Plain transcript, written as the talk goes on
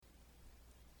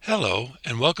Hello,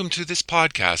 and welcome to this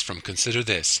podcast from Consider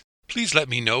This. Please let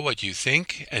me know what you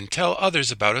think and tell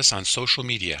others about us on social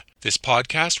media. This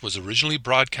podcast was originally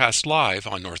broadcast live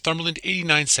on Northumberland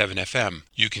 89.7 FM.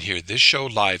 You can hear this show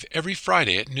live every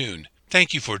Friday at noon.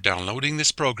 Thank you for downloading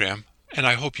this program, and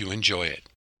I hope you enjoy it.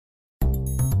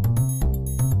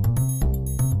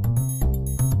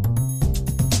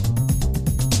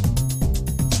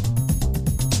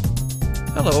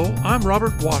 Hello, I'm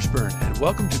Robert Washburn, and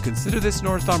welcome to Consider This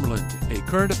Northumberland, a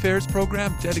current affairs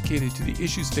program dedicated to the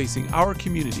issues facing our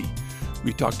community.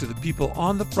 We talk to the people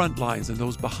on the front lines and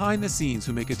those behind the scenes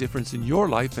who make a difference in your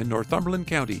life in Northumberland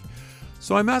County.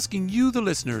 So I'm asking you, the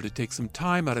listener, to take some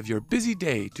time out of your busy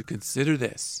day to consider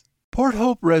this. Port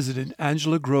Hope resident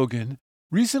Angela Grogan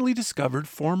recently discovered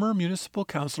former municipal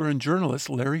councillor and journalist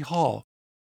Larry Hall.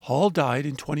 Hall died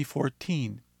in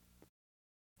 2014.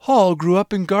 Hall grew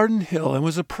up in Garden Hill and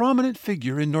was a prominent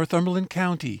figure in Northumberland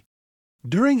County.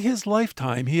 During his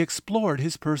lifetime, he explored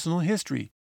his personal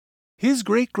history. His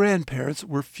great-grandparents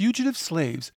were fugitive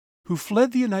slaves who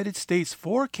fled the United States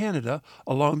for Canada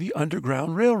along the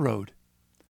Underground Railroad.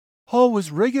 Hall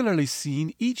was regularly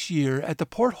seen each year at the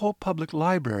Port Hope Public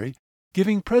Library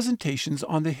giving presentations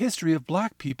on the history of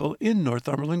Black people in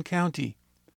Northumberland County.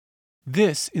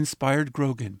 This inspired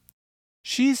Grogan.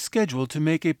 She's scheduled to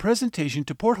make a presentation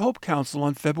to Port Hope Council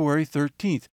on February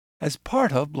 13th as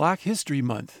part of Black History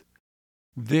Month.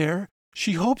 There,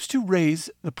 she hopes to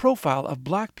raise the profile of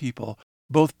Black people,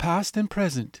 both past and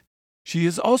present. She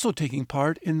is also taking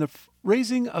part in the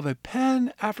raising of a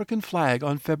Pan-African flag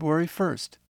on February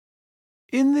 1st.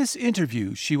 In this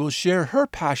interview, she will share her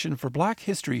passion for Black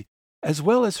history as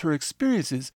well as her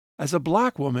experiences as a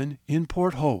Black woman in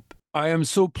Port Hope. I am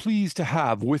so pleased to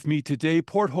have with me today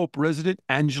Port Hope resident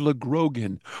Angela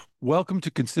Grogan. Welcome to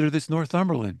Consider This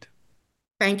Northumberland.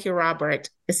 Thank you, Robert.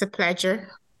 It's a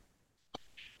pleasure.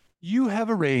 You have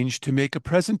arranged to make a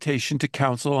presentation to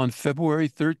Council on February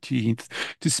 13th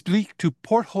to speak to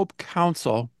Port Hope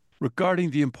Council regarding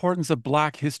the importance of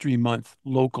Black History Month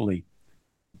locally.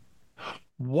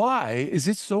 Why is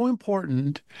it so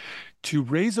important to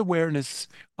raise awareness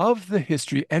of the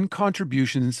history and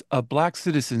contributions of Black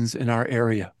citizens in our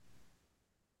area?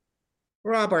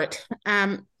 Robert,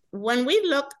 when we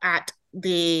look at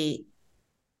the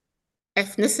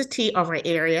ethnicity of our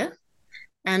area,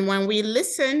 and when we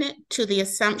listen to the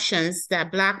assumptions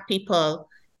that Black people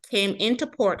came into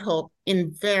Port Hope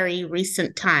in very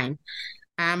recent time,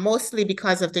 mostly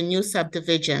because of the new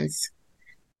subdivisions,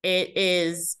 it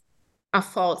is a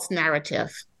false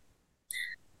narrative.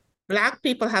 Black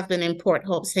people have been in Port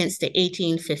Hope since the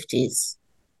 1850s.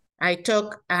 I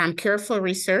took careful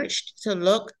research to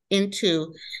look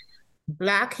into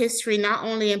Black history, not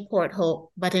only in Port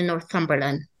Hope, but in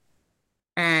Northumberland.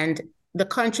 And the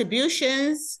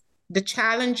contributions, the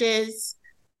challenges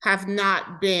have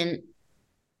not been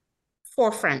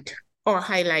forefront or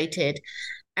highlighted.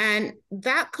 And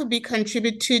that could be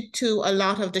contributed to a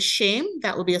lot of the shame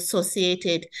that would be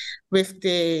associated with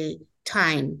the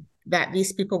time that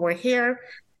these people were here,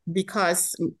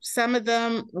 because some of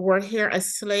them were here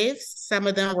as slaves, some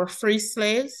of them were free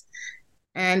slaves.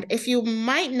 And if you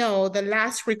might know, the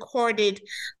last recorded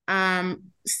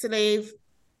slave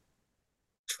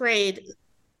trade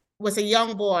was a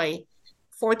young boy,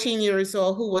 14 years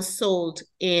old, who was sold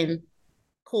in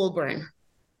Colburn.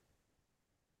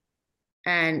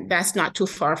 And that's not too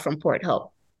far from Port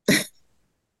Hope.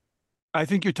 I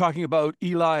think you're talking about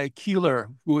Eli Keeler,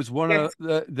 who was one Yes.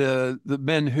 of the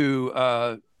men who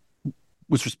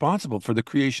was responsible for the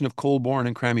creation of Colborne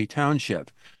and Crammy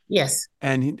Township. Yes.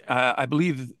 And I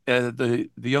believe the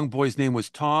young boy's name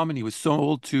was Tom, and he was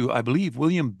sold to, I believe,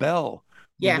 William Bell.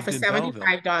 Yeah, for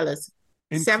 $75.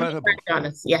 Incredible.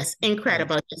 $75. Yes,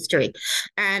 incredible history.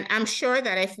 And I'm sure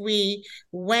that if we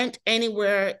went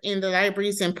anywhere in the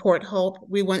libraries in Port Hope,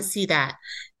 we wouldn't see that.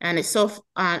 And it's so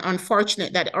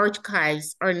unfortunate that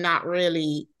archives are not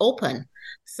really open.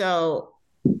 So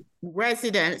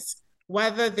residents,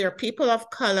 whether they're people of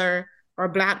color or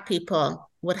Black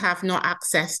people, would have no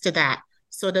access to that.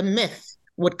 So the myth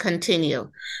would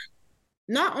continue.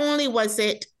 Not only was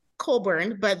it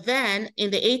Colburn, but then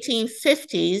in the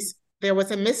 1850s, there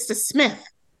was a Mr. Smith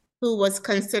who was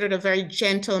considered a very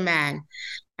gentle man.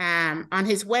 On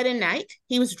his wedding night,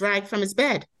 he was dragged from his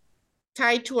bed,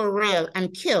 tied to a rail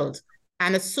and killed.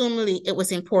 And assumedly it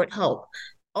was in Port Hope,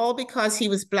 all because he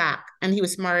was Black and he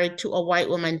was married to a white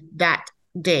woman that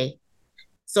day.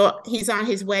 So he's on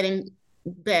his wedding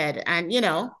bed and,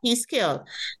 he's killed.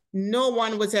 No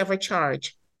one was ever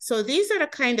charged. So these are the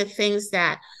kind of things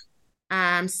that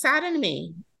saddened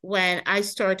me when I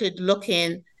started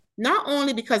looking, not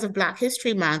only because of Black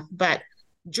History Month, but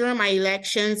during my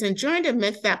elections and during the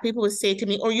myth that people would say to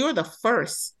me, oh, you're the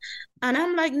first. And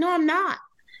I'm like, no, I'm not.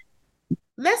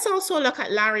 Let's also look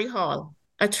at Larry Hall,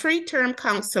 a three-term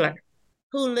counselor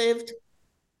who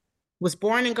was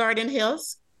born in Garden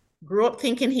Hills, grew up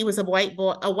thinking he was a white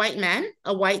boy, a white man,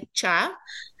 a white child,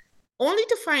 only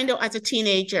to find out as a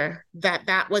teenager that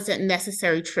that wasn't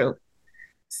necessarily true.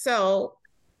 So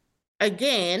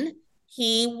again,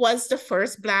 he was the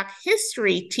first Black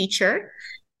history teacher,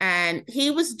 and he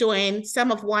was doing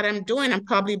some of what I'm doing. I'm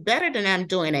probably better than I'm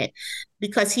doing it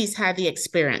because he's had the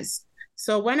experience.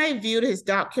 So when I viewed his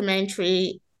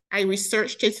documentary, I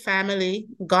researched his family,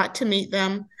 got to meet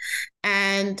them,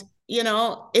 and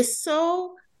it's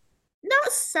so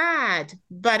not sad,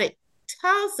 but it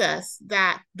tells us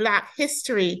that Black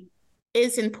history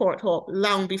is in Port Hope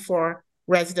long before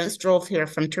residents drove here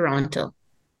from Toronto.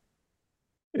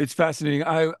 It's fascinating.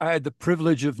 I had the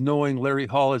privilege of knowing Larry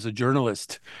Hall as a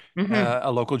journalist, Mm-hmm.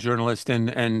 a local journalist,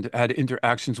 and had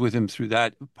interactions with him through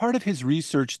that. Part of his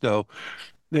research, though,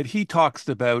 that he talks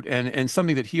about, and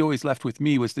something that he always left with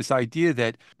me was this idea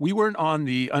that we weren't on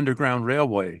the Underground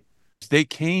Railway. They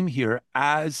came here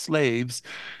as slaves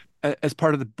as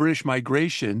part of the British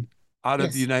migration out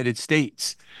of the Yes, United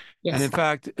States. And yes. in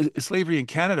fact, slavery in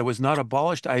Canada was not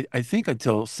abolished, I think,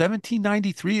 until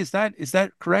 1793. Is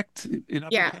that correct in Upper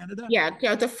Yeah, Canada?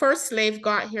 yeah. The first slave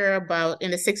got here about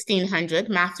in the 1600,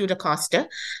 Matthew da Costa,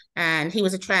 and he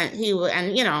was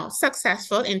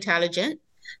successful, intelligent,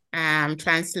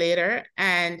 translator.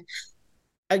 And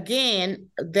again,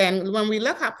 then when we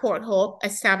look at Port Hope,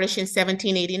 established in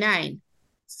 1789.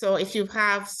 So if you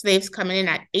have slaves coming in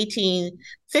at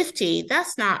 1850,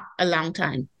 that's not a long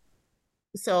time.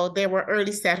 So they were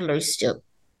early settlers still.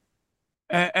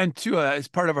 And too, as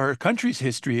part of our country's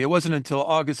history, it wasn't until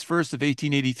August 1st of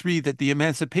 1883 that the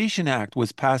Emancipation Act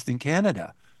was passed in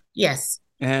Canada. Yes.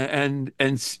 And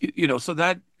so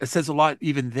that says a lot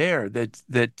even there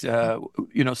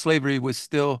that slavery was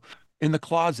still in the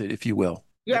closet, if you will.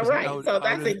 It Yeah, wasn't right. out So out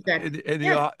that's exactly. in the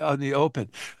Yeah. on the open.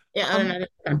 Yeah.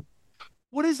 Um,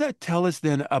 what does that tell us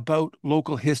then about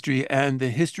local history and the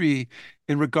history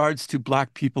in regards to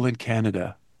Black people in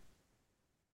Canada?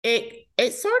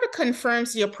 It sort of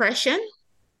confirms the oppression,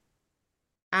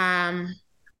 um,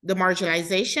 the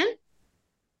marginalization,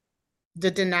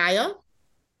 the denial,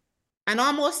 and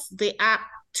almost the act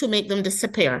to make them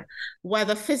disappear,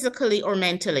 whether physically or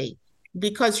mentally.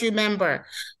 Because remember,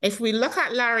 if we look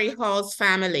at Larry Hall's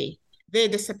family, they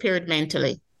disappeared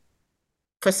mentally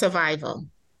for survival.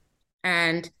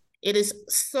 And it is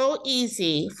so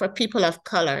easy for people of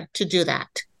color to do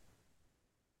that.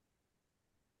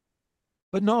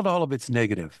 But not all of it's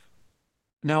negative.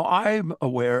 Now, I'm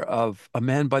aware of a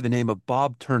man by the name of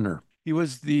Bob Turner. He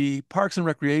was the Parks and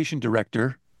Recreation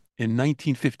Director in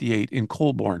 1958 in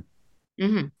Colborne.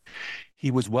 Mm-hmm.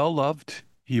 He was well loved.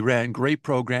 He ran great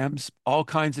programs. All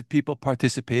kinds of people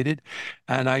participated.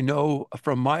 And I know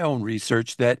from my own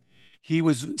research that he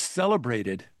was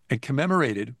celebrated and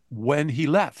commemorated when he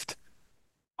left.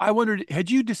 I wondered, had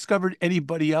you discovered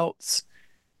anybody else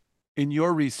in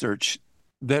your research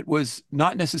that was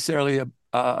not necessarily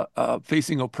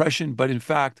facing oppression, but in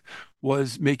fact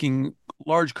was making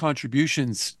large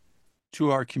contributions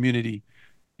to our community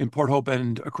in Port Hope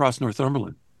and across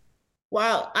Northumberland?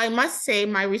 Well, I must say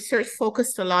my research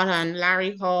focused a lot on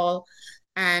Larry Hall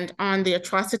and on the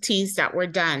atrocities that were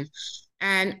done.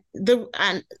 And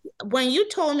when you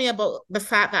told me about the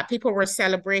fact that people were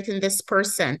celebrating this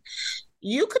person,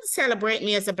 you could celebrate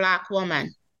me as a Black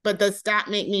woman, but does that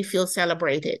make me feel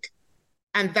celebrated?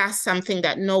 And that's something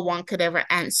that no one could ever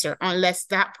answer unless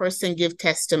that person give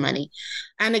testimony.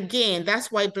 And again,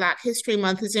 that's why Black History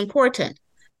Month is important,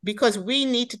 because we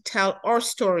need to tell our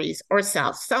stories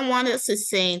ourselves. Someone else is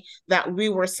saying that we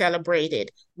were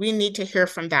celebrated. We need to hear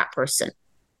from that person.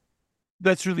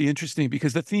 That's really interesting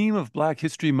because the theme of Black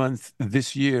History Month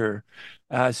this year,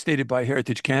 stated by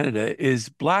Heritage Canada, is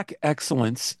Black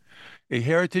excellence, a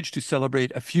heritage to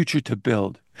celebrate, a future to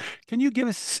build. Can you give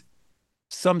us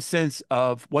some sense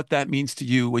of what that means to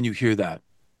you when you hear that?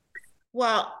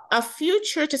 Well, a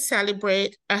future to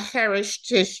celebrate, a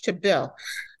heritage to build.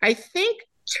 I think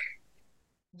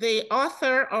the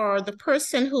author or the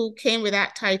person who came with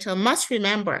that title must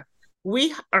remember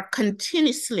we are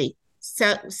continuously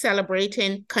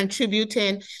celebrating,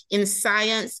 contributing in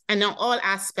science and in all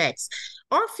aspects.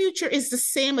 Our future is the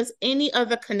same as any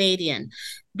other Canadian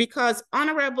because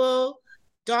Honorable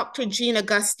Dr. Jean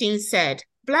Augustine said,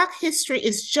 Black history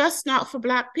is just not for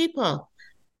Black people.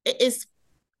 It is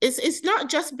it's not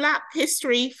just Black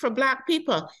history for Black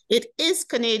people. It is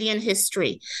Canadian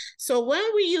history. So when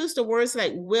we use the words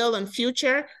like will and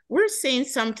future, we're saying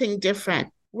something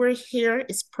different. We're here,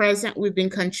 it's present, we've been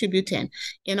contributing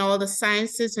in all the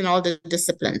sciences and all the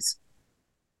disciplines.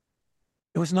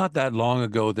 It was not that long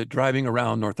ago that driving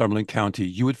around Northumberland County,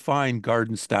 you would find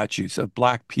garden statues of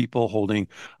Black people holding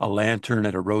a lantern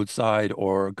at a roadside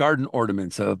or garden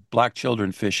ornaments of Black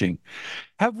children fishing.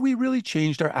 Have we really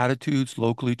changed our attitudes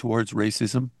locally towards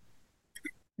racism?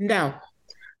 No,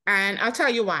 and I'll tell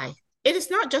you why. It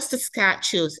is not just the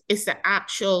statues, it's the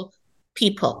actual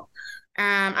people.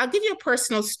 I'll give you a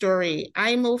personal story.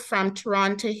 I moved from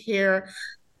Toronto here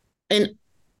in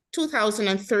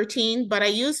 2013, but I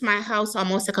used my house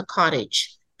almost like a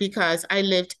cottage because I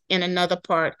lived in another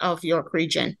part of York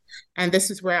region. And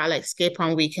this is where I'll escape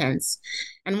on weekends.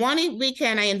 And one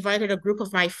weekend, I invited a group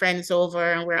of my friends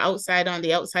over, and we're outside on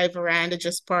the outside veranda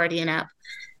just partying up.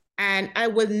 And I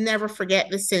will never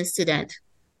forget this incident.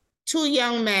 Two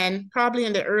young men, probably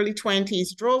in the early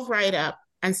 20s, drove right up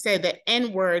and said the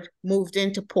N word moved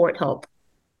into Port Hope.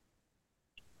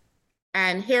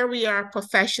 And here we are,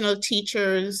 professional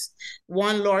teachers.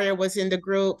 One lawyer was in the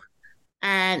group,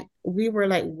 and we were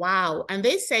like, wow. And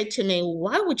they said to me,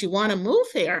 why would you want to move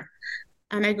here?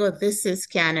 And I go, this is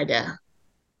Canada.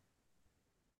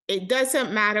 It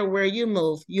doesn't matter where you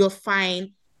move, you'll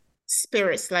find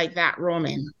spirits like that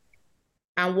roaming.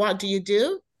 And what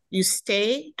do? You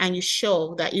stay and you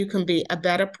show that you can be a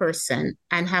better person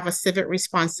and have a civic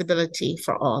responsibility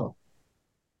for all.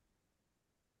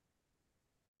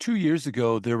 2 years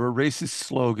ago, there were racist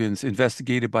slogans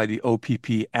investigated by the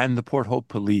OPP and the Port Hope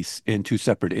Police in two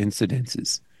separate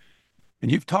incidences. And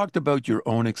you've talked about your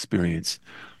own experience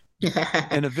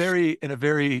in a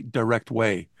very direct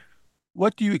way.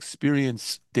 What do you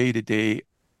experience day to day?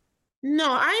 No,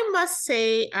 I must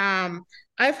say,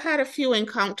 I've had a few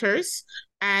encounters,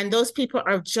 and those people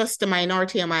are just a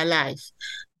minority in my life.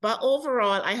 But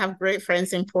overall, I have great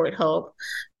friends in Port Hope,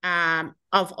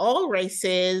 of all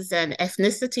races and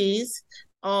ethnicities,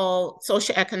 all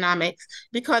socioeconomics,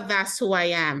 because that's who I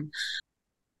am.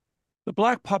 The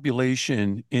Black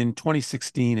population in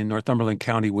 2016 in Northumberland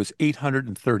County was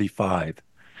 835.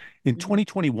 In Mhm.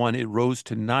 2021, it rose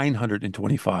to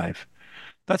 925.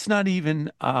 That's not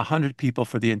even 100 people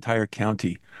for the entire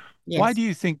county. Why Yes. do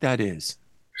you think that is?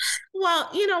 Well,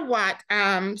 you know what?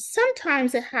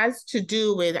 Sometimes it has to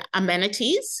do with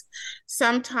amenities.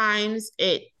 Sometimes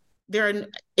there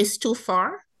it's too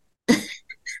far.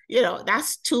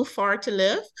 That's too far to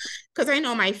live. Because I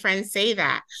know my friends say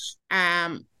that.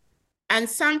 Um, and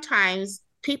sometimes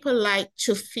people like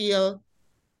to feel,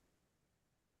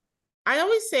 I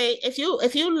always say, if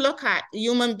you look at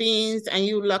human beings and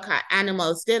you look at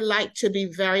animals, they like to be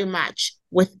very much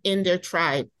within their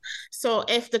tribe. So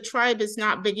if the tribe is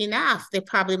not big enough, they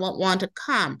probably won't want to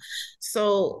come.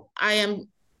 So I am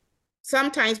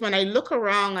sometimes when I look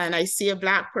around and I see a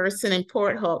Black person in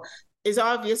Port Hope, it's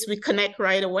obvious we connect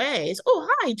right away. It's, oh,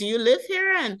 hi, do you live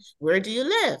here? And where do you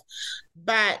live?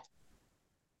 But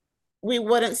we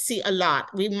wouldn't see a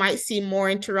lot. We might see more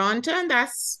in Toronto, and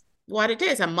that's what it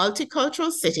is, a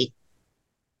multicultural city.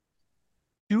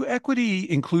 Do equity,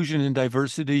 inclusion, and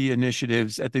diversity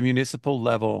initiatives at the municipal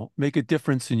level make a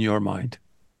difference in your mind?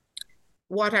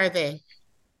 What are they?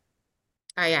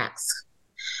 I ask.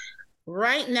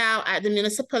 Right now, at the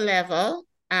municipal level,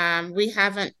 we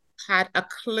haven't had a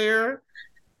clear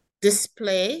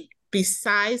display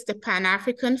besides the Pan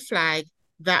African flag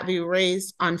that we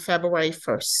raised on February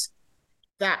 1st.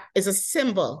 That is a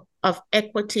symbol of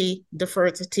equity,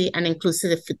 diversity, and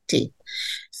inclusivity.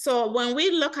 So when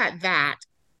we look at that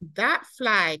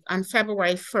flag on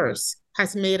February 1st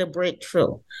has made a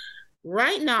breakthrough.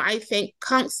 Right now, I think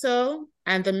council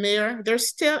and the mayor, they're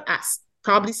still at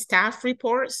probably staff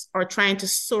reports or trying to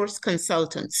source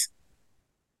consultants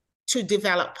to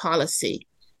develop policy.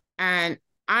 And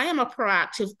I am a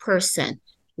proactive person.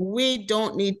 We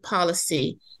don't need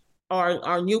policy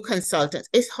or new consultants.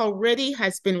 It already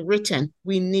has been written.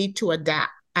 We need to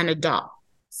adapt and adopt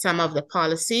some of the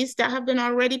policies that have been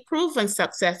already proven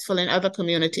successful in other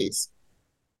communities.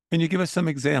 Can you give us some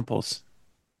examples?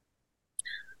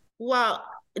 Well,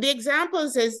 the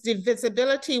examples is the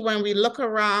visibility when we look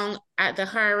around at the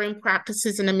hiring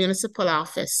practices in the municipal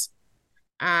office.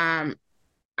 Um,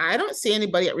 I don't see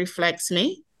anybody that reflects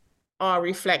me or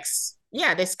reflects,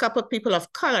 yeah, there's a couple of people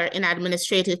of color in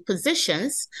administrative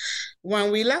positions.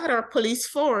 When we look at our police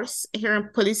force here in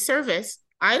police service,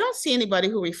 I don't see anybody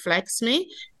who reflects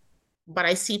me, but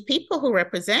I see people who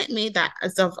represent me that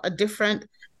is of a different,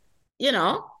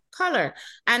 color.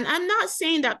 And I'm not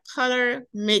saying that color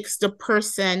makes the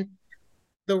person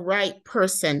the right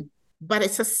person, but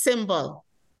it's a symbol.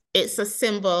 It's a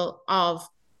symbol of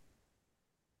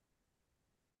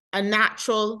a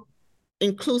natural,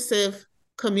 inclusive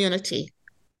community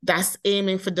that's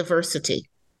aiming for diversity.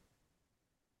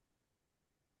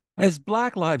 Has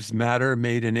Black Lives Matter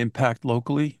made an impact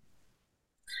locally?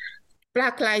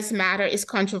 Black Lives Matter is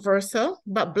controversial,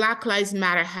 but Black Lives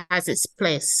Matter has its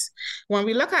place. When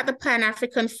we look at the Pan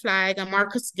African flag and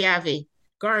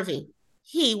Garvey,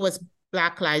 he was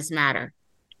Black Lives Matter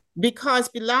because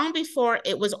long before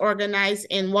it was organized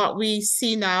in what we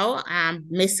see now,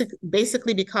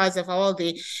 basically because of all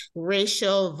the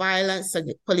racial violence,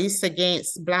 police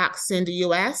against Blacks in the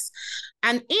US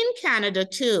and in Canada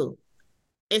too.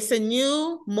 It's a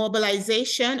new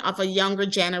mobilization of a younger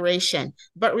generation.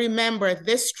 But remember,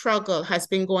 this struggle has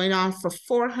been going on for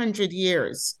 400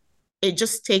 years. It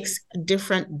just takes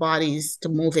different bodies to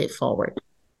move it forward.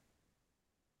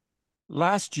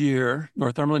 Last year,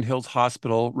 Northumberland Hills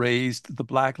Hospital raised the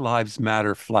Black Lives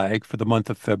Matter flag for the month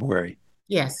of February.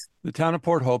 Yes. The town of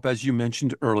Port Hope, as you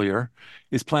mentioned earlier,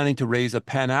 is planning to raise a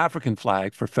Pan-African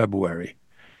flag for February.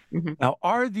 Mm-hmm. Now,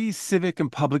 are these civic and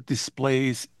public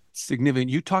displays significant?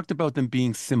 You talked about them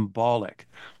being symbolic,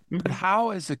 but Mm-hmm.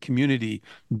 how, as a community,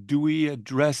 do we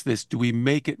address this? Do we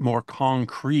make it more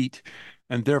concrete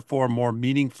and therefore more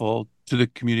meaningful to the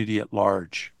community at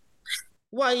large?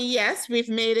 Well, yes, we've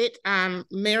made it.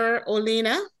 Mayor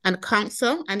Olina and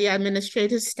council and the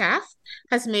administrative staff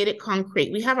has made it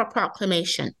concrete. We have a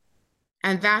proclamation,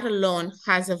 and that alone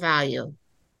has a value.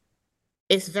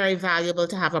 It's very valuable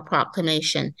to have a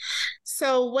proclamation.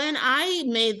 So when I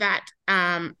made that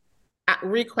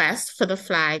request for the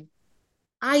flag,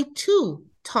 I too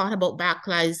thought about Black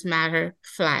Lives Matter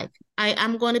flag. I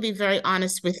am going to be very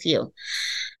honest with you.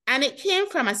 And it came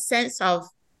from a sense of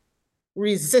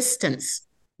resistance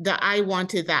that I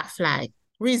wanted that flag.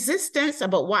 Resistance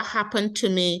about what happened to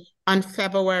me on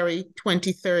February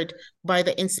 23rd by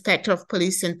the inspector of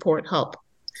police in Port Hope.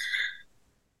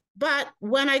 But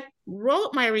when I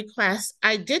wrote my request,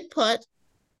 I did put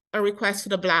a request for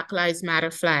the Black Lives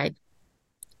Matter flag.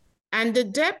 And the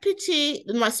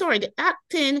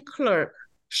acting clerk,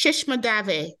 Shishma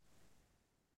Dave,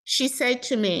 she said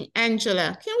to me,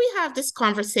 Angela, can we have this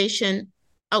conversation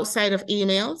outside of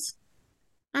emails?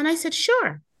 And I said,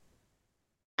 sure.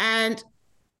 And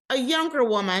a younger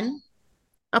woman,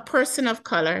 a person of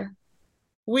color,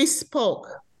 we spoke,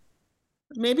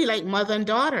 maybe like mother and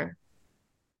daughter.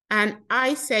 And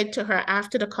I said to her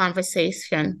after the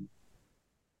conversation,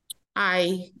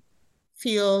 I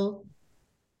feel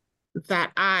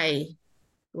that I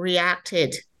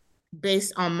reacted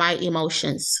based on my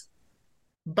emotions,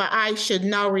 but I should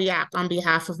now react on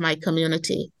behalf of my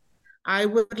community. I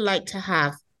would like to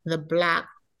have the Black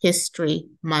History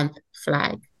Month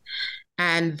flag.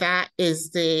 And that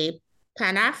is the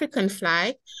Pan-African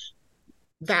flag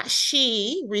that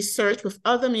she researched with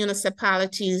other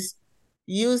municipalities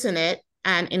using it,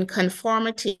 and in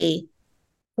conformity,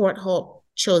 Port Hope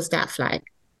chose that flag.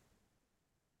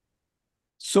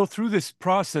 So through this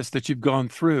process that you've gone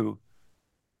through,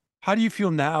 how do you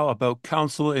feel now about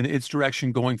council and its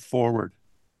direction going forward?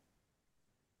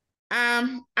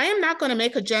 I am not going to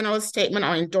make a general statement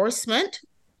or endorsement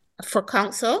for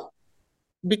council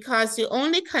because the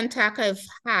only contact I've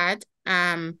had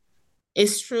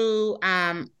is through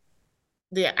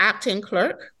the acting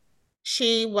clerk.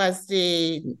 She was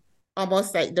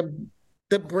almost like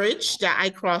the bridge that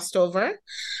I crossed over.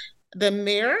 The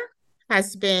mayor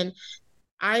has been,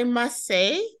 I must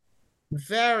say,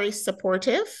 very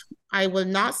supportive. I will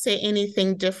not say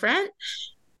anything different,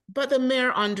 but the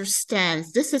mayor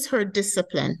understands this is her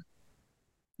discipline.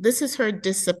 This is her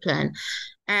discipline.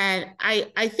 And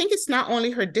I think it's not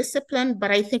only her discipline, but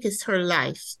I think it's her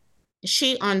life.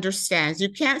 She understands. You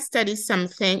can't study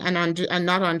something and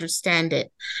not understand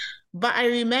it. But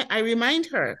I remind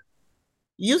her,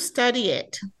 you study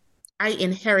it, I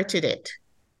inherited it,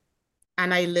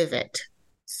 and I live it.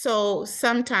 So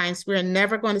sometimes we're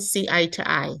never going to see eye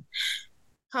to eye.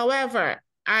 However,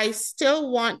 I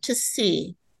still want to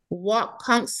see what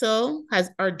council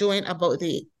are doing about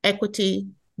the equity,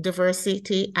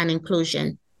 diversity, and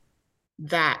inclusion.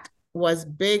 That was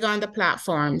big on the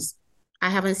platforms. I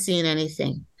haven't seen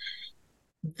anything.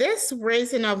 This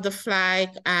raising of the flag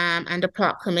and the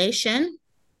proclamation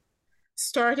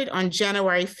started on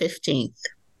January 15th,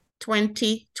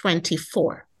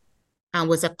 2024, and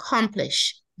was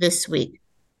accomplished this week.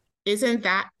 Isn't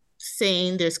that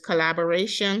saying there's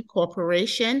collaboration,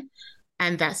 cooperation,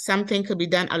 and that something could be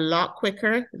done a lot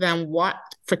quicker than what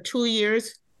for 2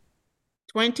 years,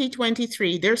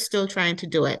 2023, they're still trying to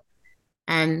do it.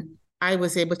 And I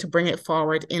was able to bring it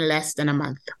forward in less than a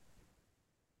month.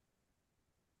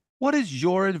 What is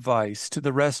your advice to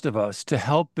the rest of us to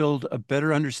help build a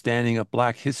better understanding of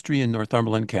Black history in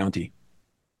Northumberland County?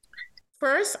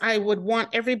 First, I would want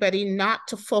everybody not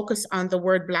to focus on the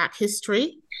word Black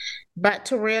history, but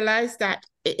to realize that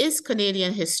it is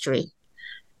Canadian history.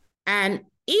 And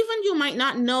even you might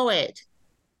not know it,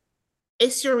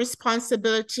 it's your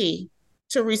responsibility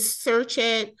to research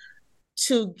it,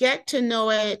 to get to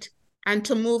know it, and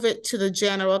to move it to the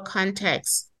general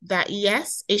context that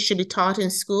yes, it should be taught in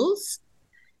schools.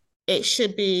 It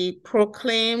should be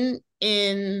proclaimed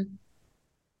in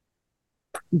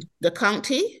the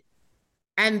county,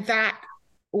 and that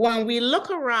when we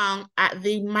look around at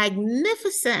the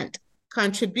magnificent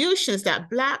contributions that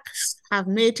Blacks have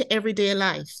made to everyday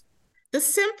life, the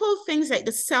simple things like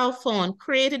the cell phone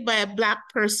created by a Black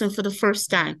person for the first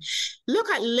time. Look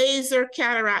at laser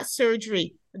cataract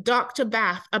surgery, Dr.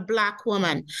 Bath, a Black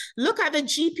woman. Look at the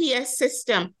GPS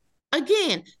system.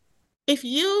 Again, if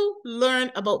you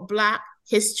learn about Black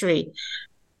history,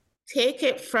 take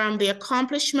it from the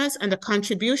accomplishments and the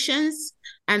contributions,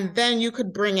 and then you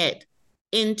could bring it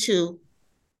into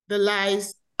the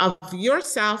lives of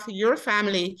yourself, your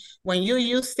family. When you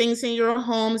use things in your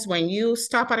homes, when you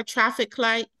stop at a traffic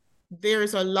light,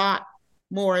 there's a lot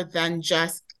more than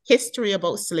just history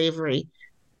about slavery.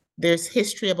 There's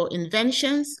history about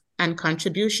inventions and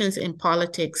contributions in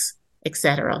politics,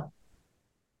 etc.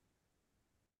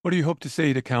 What do you hope to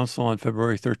say to Council on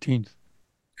February 13th?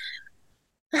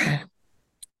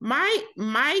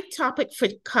 My topic for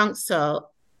Council,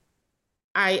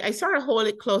 I sort of hold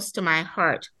it close to my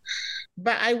heart,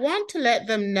 but I want to let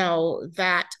them know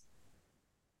that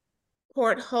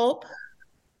Port Hope,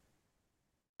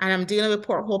 and I'm dealing with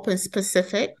Port Hope in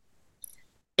specific,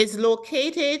 is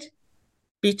located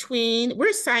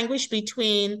we're sandwiched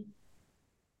between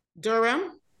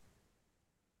Durham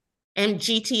and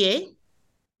GTA.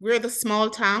 We're the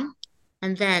small town,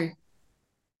 and then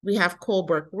we have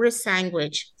Coburg. We're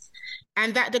sandwiched.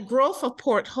 And that the growth of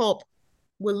Port Hope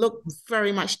will look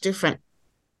very much different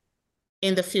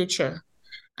in the future.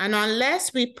 And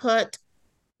unless we put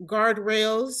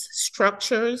guardrails,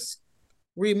 structures,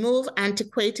 remove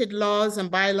antiquated laws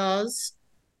and bylaws,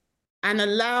 and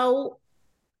allow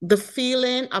the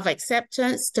feeling of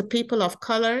acceptance to people of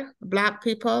color, Black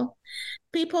people,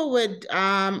 people with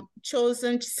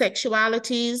chosen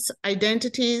sexualities,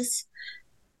 identities,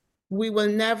 we will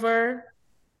never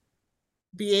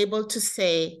be able to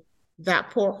say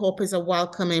that Port Hope is a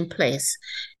welcoming place.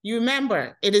 You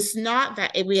remember, it is not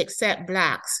that we accept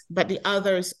Blacks, but the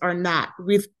others are not.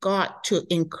 We've got to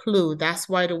include. That's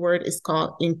why the word is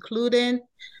called including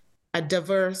a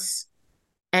diverse,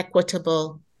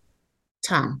 equitable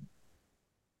town.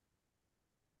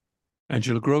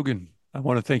 Angela Grogan, I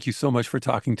want to thank you so much for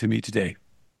talking to me today.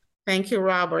 Thank you,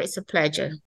 Robert. It's a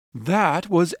pleasure. That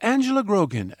was Angela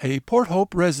Grogan, a Port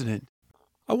Hope resident.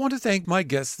 I want to thank my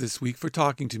guests this week for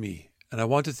talking to me, and I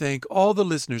want to thank all the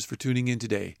listeners for tuning in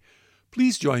today.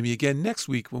 Please join me again next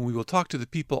week when we will talk to the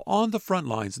people on the front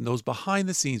lines and those behind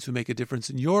the scenes who make a difference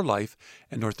in your life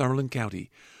and Northumberland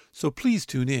County. So please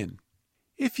tune in.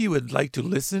 If you would like to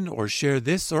listen or share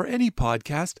this or any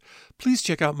podcast, please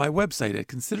check out my website at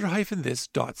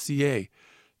consider-this.ca.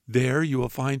 There you will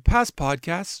find past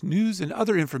podcasts, news, and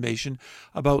other information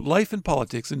about life and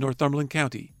politics in Northumberland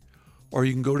County. Or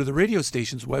you can go to the radio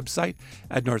station's website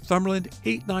at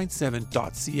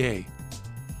northumberland897.ca.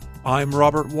 I'm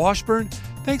Robert Washburn.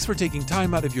 Thanks for taking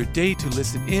time out of your day to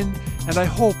listen in, and I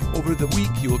hope over the week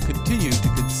you will continue to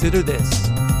consider this.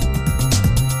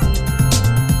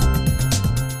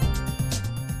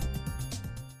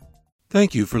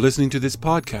 Thank you for listening to this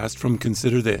podcast from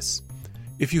Consider This.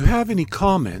 If you have any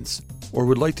comments or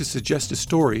would like to suggest a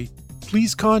story,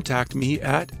 please contact me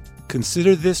at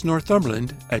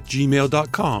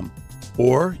considerthisnorthumberland@gmail.com,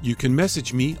 or you can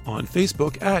message me on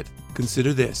Facebook at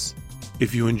Consider This.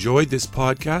 If you enjoyed this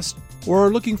podcast or are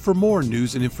looking for more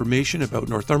news and information about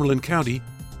Northumberland County,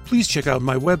 please check out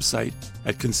my website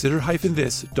at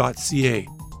consider-this.ca.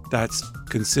 That's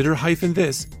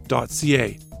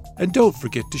consider-this.ca. And don't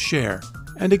forget to share.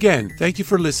 And again, thank you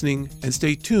for listening, and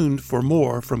stay tuned for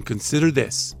more from Consider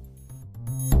This.